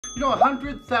You know,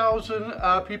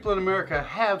 100,000 people in America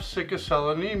have sickle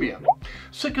cell anemia.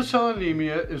 Sickle cell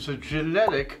anemia is a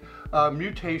genetic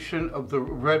mutation of the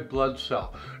red blood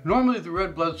cell. Normally the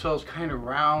red blood cell is kind of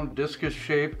round, discus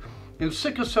shape. In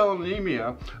sickle cell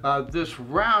anemia, this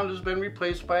round has been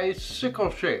replaced by a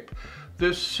sickle shape.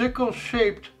 This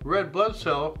sickle-shaped red blood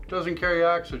cell doesn't carry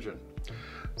oxygen.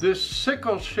 This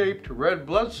sickle-shaped red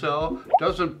blood cell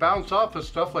doesn't bounce off of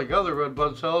stuff like other red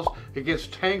blood cells. It gets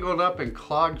tangled up and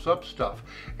clogs up stuff.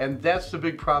 And that's the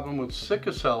big problem with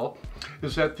sickle cell,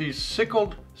 is that these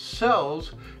sickled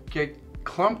cells get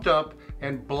clumped up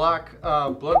and block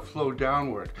blood flow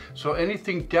downward. So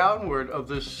anything downward of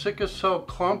this sickle cell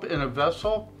clump in a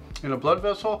vessel, in a blood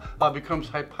vessel, becomes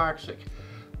hypoxic.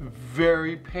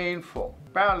 Very painful.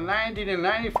 About 90 to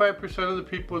 95% of the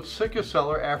people with sickle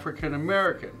cell are African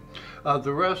American.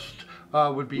 The rest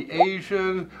would be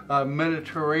Asian,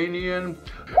 Mediterranean.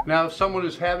 Now, if someone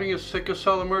is having a sickle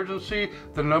cell emergency,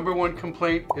 the #1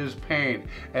 complaint is pain.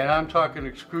 And I'm talking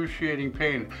excruciating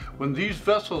pain. When these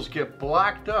vessels get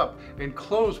blocked up and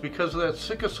closed because of that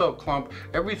sickle cell clump,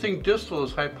 everything distal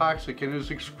is hypoxic and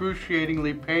is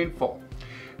excruciatingly painful.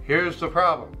 Here's the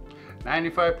problem.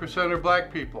 95% are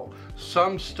black people.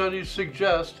 Some studies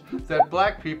suggest that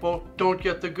black people don't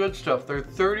get the good stuff. They're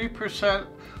 30%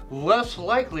 less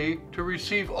likely to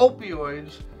receive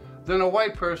opioids than a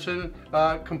white person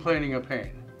complaining of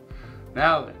pain.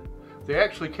 Now then, they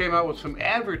actually came out with some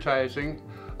advertising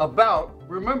about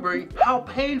remembering how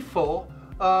painful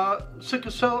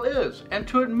sickle cell is and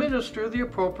to administer the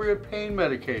appropriate pain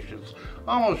medications.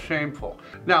 Almost shameful.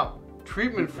 Now,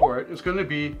 treatment for it is going to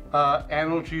be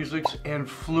analgesics and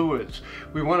fluids.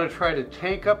 We want to try to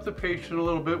tank up the patient a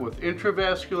little bit with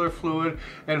intravascular fluid,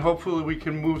 and hopefully we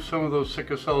can move some of those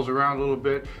sickle cells around a little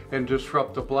bit and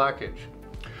disrupt the blockage.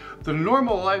 The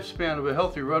normal lifespan of a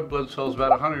healthy red blood cell is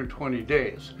about 120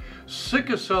 days.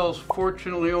 Sickle cells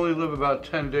fortunately only live about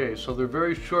 10 days, so they're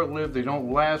very short-lived, they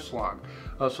don't last long.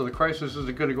 So the crisis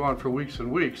isn't going to go on for weeks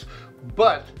and weeks.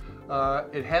 But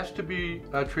it has to be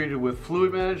treated with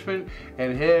fluid management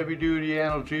and heavy-duty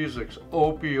analgesics,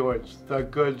 opioids, the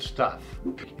good stuff.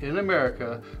 In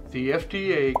America, the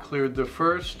FDA cleared the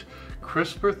first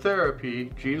CRISPR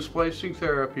therapy, gene splicing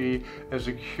therapy, as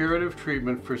a curative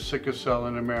treatment for sickle cell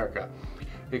in America.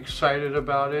 Excited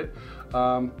about it,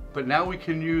 but now we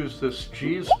can use this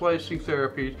gene splicing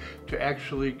therapy to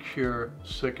actually cure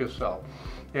sickle cell.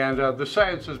 And the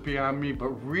science is beyond me, but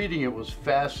reading it was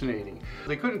fascinating.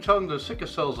 They couldn't turn the sickle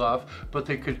cells off, but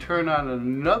they could turn on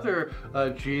another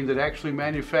gene that actually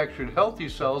manufactured healthy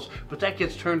cells, but that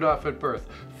gets turned off at birth.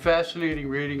 Fascinating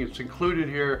reading. It's included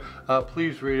here.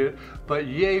 Please read it. But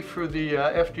yay for the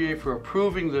FDA for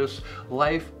approving this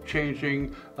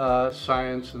life-changing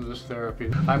science and this therapy.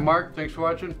 I'm Mark. Thanks for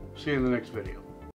watching. See you in the next video.